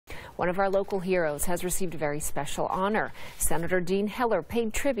One of our local heroes has received a very special honor. Senator Dean Heller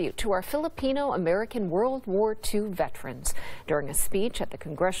paid tribute to our Filipino-American World War II veterans during a speech at the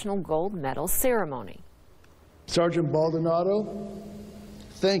Congressional Gold Medal Ceremony. Sergeant Baldonado,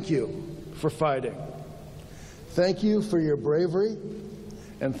 thank you for fighting. Thank you for your bravery,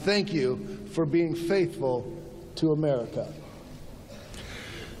 and thank you for being faithful to America.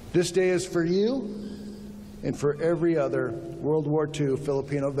 This day is for you and for every other World War II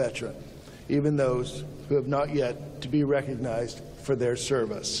Filipino veteran, even those who have not yet to be recognized for their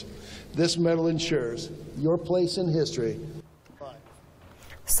service. This medal ensures your place in history.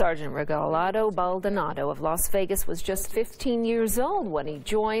 Sergeant Regalado Baldonado of Las Vegas was just 15 years old when he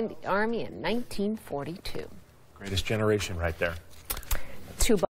joined the Army in 1942. Greatest generation right there.